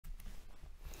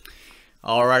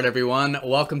All right, everyone.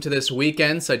 Welcome to this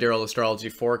weekend Sidereal Astrology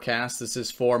forecast. This is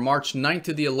for March 9th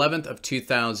to the 11th of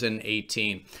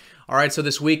 2018. All right, so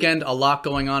this weekend, a lot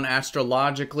going on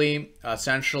astrologically.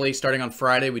 Essentially, starting on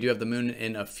Friday, we do have the moon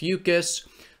in Ophiuchus.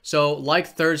 So like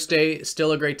Thursday,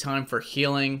 still a great time for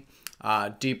healing,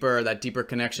 that deeper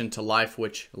connection to life,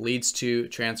 which leads to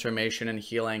transformation and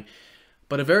healing.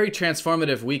 But a very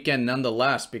transformative weekend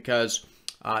nonetheless, because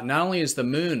not only is the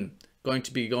moon going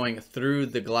to be going through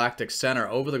the Galactic Center,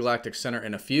 over the Galactic Center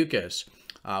in Ophiuchus,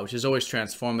 which is always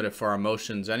transformative for our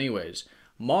emotions anyways.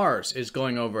 Mars is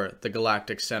going over the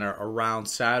Galactic Center around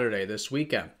Saturday this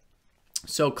weekend.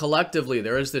 So collectively,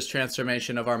 there is this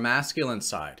transformation of our masculine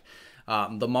side,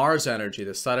 the Mars energy,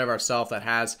 the side of ourself that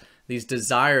has these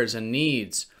desires and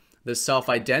needs, this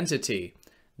self-identity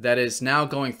that is now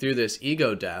going through this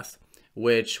ego death,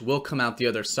 which will come out the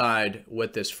other side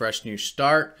with this fresh new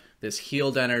start, this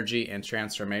healed energy and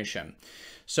transformation.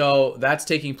 So that's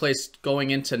taking place going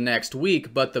into next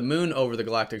week, but the moon over the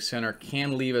Galactic Center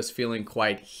can leave us feeling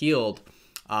quite healed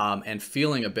and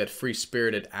feeling a bit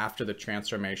free-spirited after the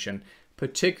transformation,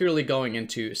 particularly going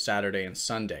into Saturday and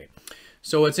Sunday.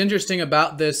 So what's interesting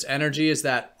about this energy is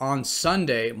that on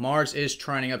Sunday, Mars is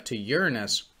trining up to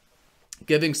Uranus,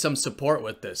 giving some support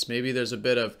with this. Maybe there's a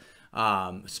bit of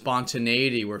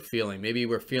spontaneity we're feeling. Maybe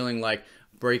we're feeling like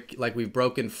we've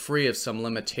broken free of some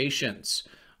limitations,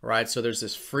 right? So there's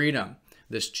this freedom,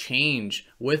 this change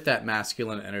with that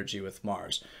masculine energy with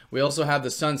Mars. We also have the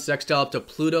sun sextile up to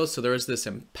Pluto, so there is this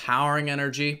empowering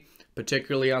energy,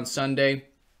 particularly on Sunday,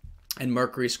 and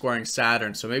Mercury squaring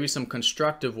Saturn. So maybe some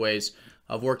constructive ways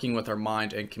of working with our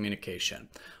mind and communication.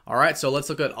 All right, so let's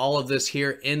look at all of this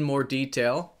here in more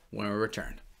detail when we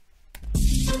return.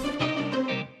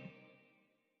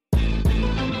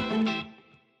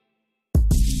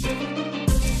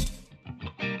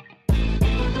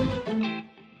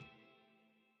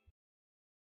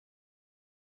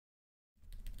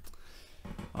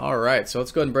 All right, so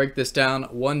let's go ahead and break this down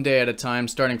one day at a time,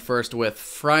 starting first with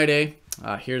Friday.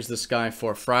 Here's the sky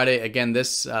for Friday. Again,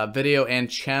 this video and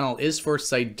channel is for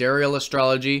Sidereal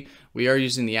Astrology. We are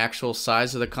using the actual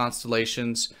size of the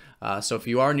constellations. So if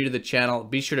you are new to the channel,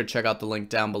 be sure to check out the link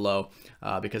down below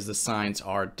because the signs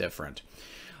are different.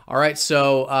 All right,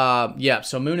 so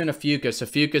so moon in Ophiuchus.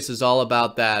 Ophiuchus is all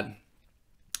about that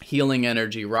healing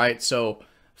energy, right? So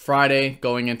Friday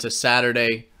going into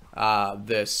Saturday,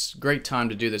 this great time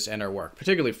to do this inner work,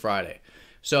 particularly Friday.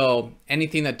 So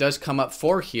anything that does come up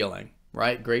for healing,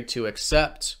 right? Great to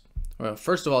accept. Well,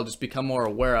 first of all, just become more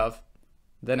aware of,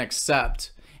 then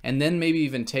accept, and then maybe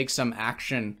even take some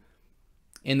action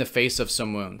in the face of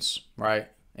some wounds, right?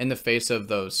 In the face of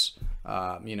those,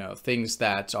 things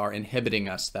that are inhibiting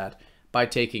us, that by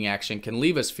taking action can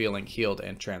leave us feeling healed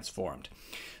and transformed.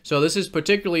 So this is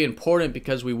particularly important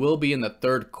because we will be in the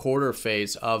third quarter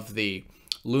phase of the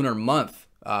lunar month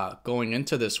going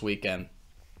into this weekend.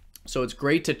 So it's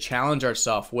great to challenge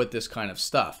ourselves with this kind of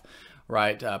stuff,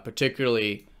 right?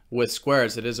 Particularly with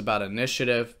squares, it is about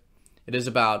initiative. It is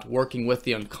about working with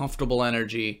the uncomfortable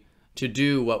energy to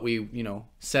do what we,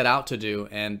 set out to do.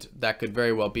 And that could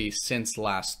very well be since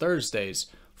last Thursday's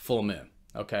full moon,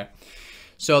 okay?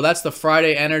 So that's the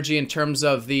Friday energy. In terms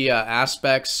of the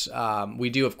aspects, we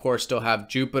do, of course, still have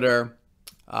Jupiter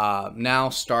now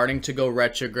starting to go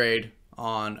retrograde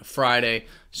on Friday.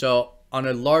 So on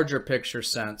a larger picture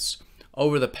sense,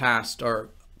 over the past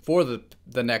or for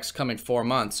the next coming 4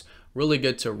 months, really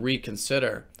good to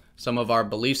reconsider some of our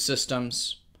belief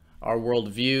systems, our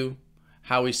worldview,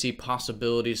 how we see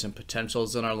possibilities and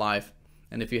potentials in our life.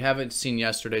 And if you haven't seen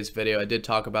yesterday's video, I did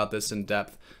talk about this in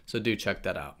depth, so do check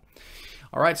that out.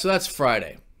 All right, so that's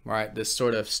Friday, right? This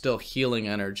sort of still healing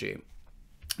energy.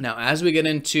 Now, as we get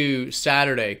into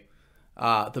Saturday,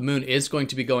 the moon is going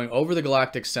to be going over the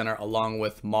Galactic Center along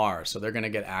with Mars. So they're going to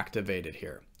get activated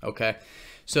here. Okay.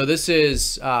 So this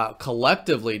is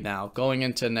collectively now going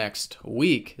into next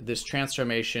week, this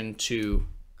transformation to,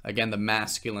 again, the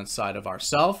masculine side of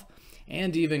ourself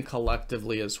and even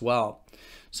collectively as well.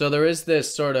 So there is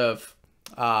this sort of,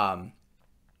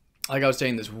 like I was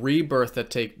saying, this rebirth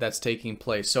that's taking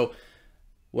place. So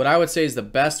what I would say is the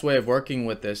best way of working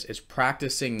with this is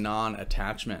practicing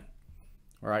non-attachment.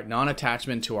 All right,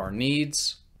 non-attachment to our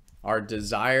needs, our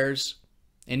desires,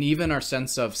 and even our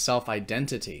sense of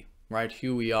self-identity, right?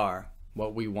 Who we are,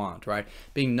 what we want, right?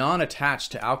 Being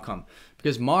non-attached to outcome,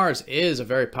 because Mars is a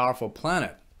very powerful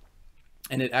planet,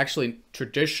 and it actually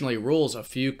traditionally rules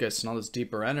Ophiuchus and all this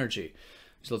deeper energy.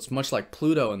 So it's much like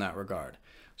Pluto in that regard.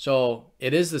 So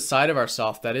it is the side of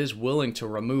ourself that is willing to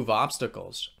remove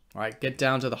obstacles, right? Get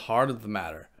down to the heart of the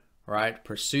matter, right?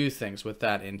 Pursue things with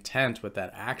that intent, with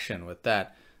that action, with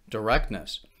that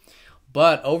directness.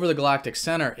 But over the galactic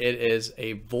center, it is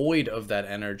a void of that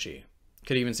energy.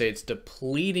 Could even say it's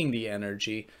depleting the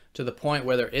energy to the point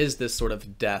where there is this sort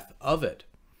of death of it.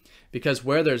 Because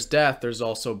where there's death, there's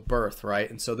also birth, right?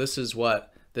 And so this is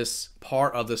what this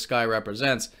part of the sky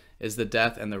represents, is the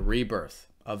death and the rebirth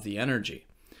of the energy.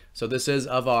 So this is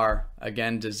of our,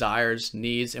 again, desires,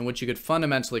 needs, and what you could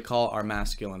fundamentally call our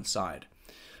masculine side.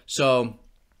 So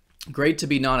great to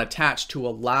be non-attached, to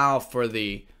allow for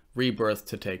the rebirth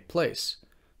to take place,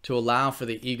 to allow for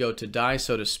the ego to die,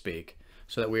 so to speak,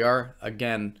 so that we are,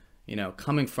 again,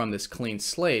 coming from this clean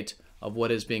slate of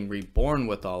what is being reborn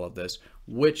with all of this,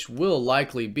 which will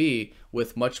likely be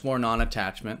with much more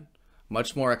non-attachment,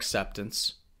 much more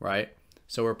acceptance, right?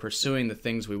 So we're pursuing the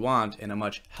things we want in a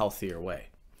much healthier way.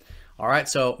 All right,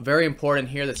 so very important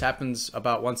here. This happens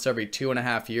about once every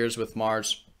 2.5 years with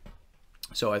Mars.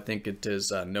 So I think it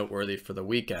is noteworthy for the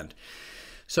weekend.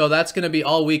 So that's going to be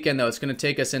all weekend, though. It's going to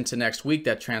take us into next week,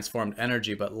 that transformed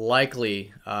energy, but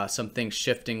likely some things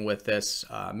shifting with this.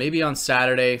 Maybe on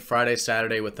Saturday, Friday,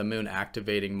 Saturday, with the moon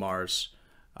activating Mars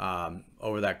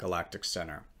over that galactic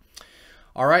center.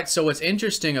 All right, so what's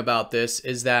interesting about this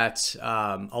is that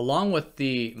along with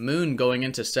the moon going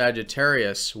into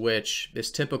Sagittarius, which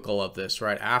is typical of this,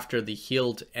 right? After the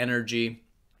healing energy,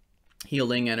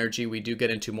 we do get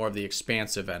into more of the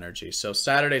expansive energy. So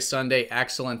Saturday, Sunday,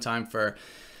 excellent time for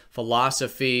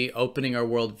philosophy, opening our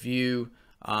worldview,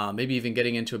 maybe even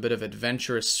getting into a bit of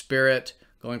adventurous spirit,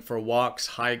 going for walks,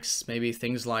 hikes, maybe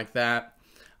things like that.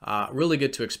 Really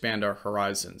good to expand our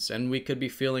horizons. And we could be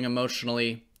feeling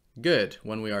emotionally good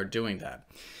when we are doing that.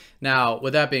 Now,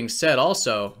 with that being said,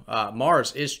 also,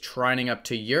 Mars is trining up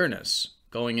to Uranus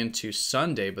going into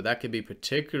Sunday, but that could be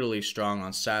particularly strong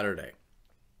on Saturday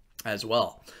as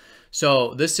well.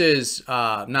 So this is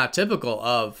not typical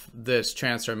of this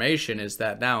transformation, is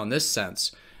that now in this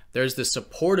sense, there's the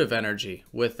supportive energy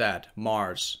with that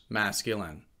Mars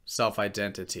masculine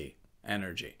self-identity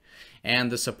energy.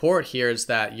 And the support here is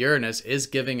that Uranus is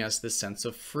giving us the sense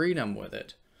of freedom with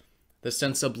it, the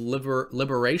sense of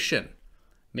liberation,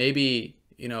 maybe,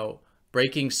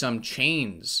 breaking some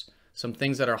chains, some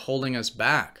things that are holding us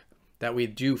back that we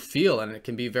do feel, and it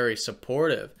can be very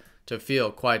supportive to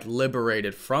feel quite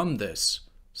liberated from this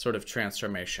sort of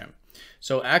transformation.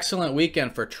 So excellent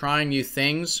weekend for trying new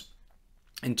things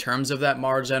in terms of that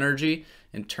Mars energy,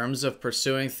 in terms of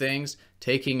pursuing things,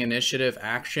 taking initiative,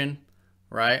 action,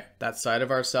 right? That side of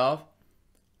ourselves.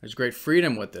 There's great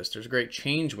freedom with this. There's great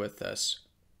change with this,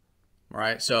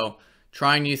 right? So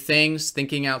trying new things,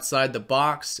 thinking outside the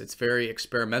box. It's very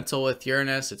experimental with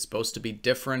Uranus. It's supposed to be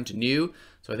different, new.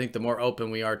 So I think the more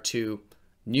open we are to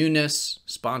newness,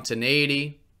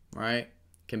 spontaneity, right,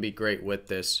 can be great with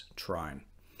this trine.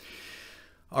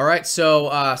 All right, so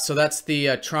that's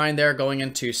the trine there going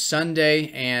into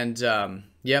Sunday, and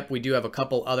yep, we do have a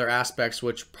couple other aspects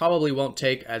which probably won't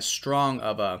take as strong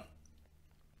of a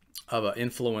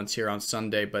influence here on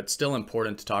Sunday, but still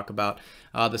important to talk about.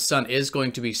 The sun is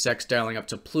going to be sextiling up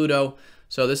to Pluto,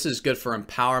 so this is good for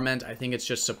empowerment. I think it's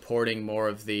just supporting more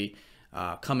of the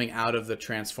coming out of the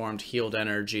transformed, healed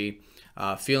energy,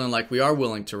 feeling like we are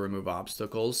willing to remove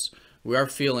obstacles. We are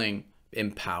feeling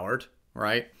empowered,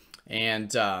 right?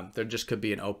 And there just could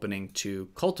be an opening to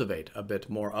cultivate a bit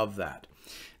more of that.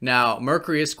 Now,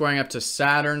 Mercury is squaring up to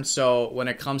Saturn, so when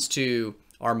it comes to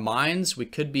our minds, we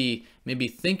could be maybe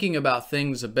thinking about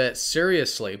things a bit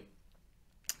seriously,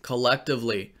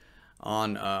 collectively,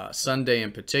 on Sunday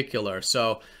in particular.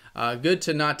 So good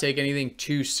to not take anything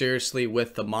too seriously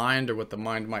with the mind or what the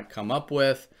mind might come up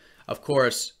with. Of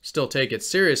course, still take it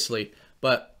seriously,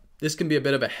 but this can be a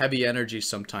bit of a heavy energy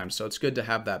sometimes, so it's good to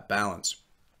have that balance.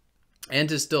 And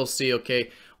to still see,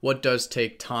 okay, what does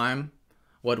take time?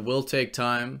 What will take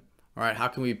time? All right, how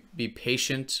can we be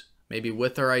patient, maybe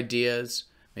with our ideas,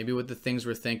 maybe with the things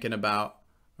we're thinking about,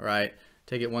 all right?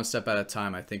 Take it one step at a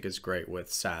time, I think is great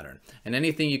with Saturn. And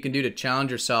anything you can do to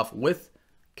challenge yourself with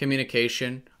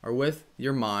communication or with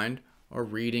your mind or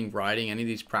reading, writing, any of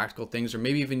these practical things, or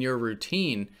maybe even your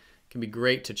routine can be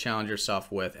great to challenge yourself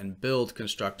with and build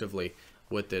constructively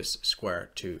with this square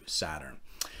to Saturn.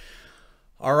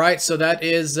 All right, so that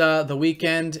is the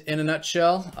weekend in a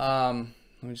nutshell.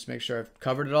 Let me just make sure I've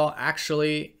covered it all.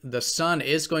 Actually, the sun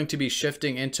is going to be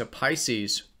shifting into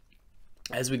Pisces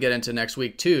as we get into next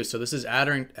week too. So this is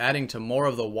adding to more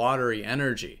of the watery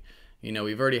energy.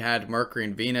 We've already had Mercury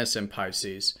and Venus in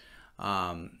Pisces.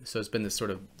 So it's been this sort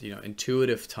of,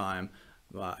 intuitive time,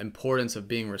 importance of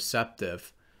being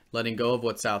receptive, letting go of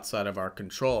what's outside of our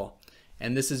control.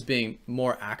 And this is being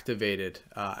more activated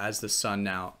as the sun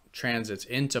now transits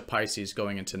into Pisces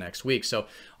going into next week. So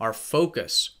our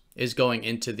focus, is going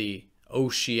into the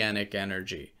oceanic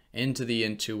energy, into the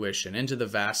intuition, into the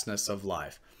vastness of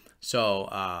life.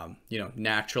 So, you know,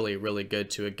 naturally really good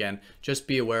to, again, just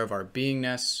be aware of our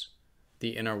beingness,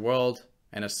 the inner world,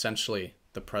 and essentially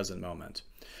the present moment.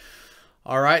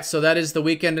 All right, so that is the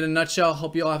weekend in a nutshell.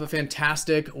 Hope you all have a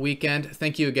fantastic weekend.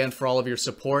 Thank you again for all of your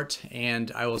support,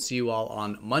 and I will see you all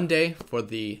on Monday for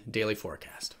the daily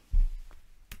forecast.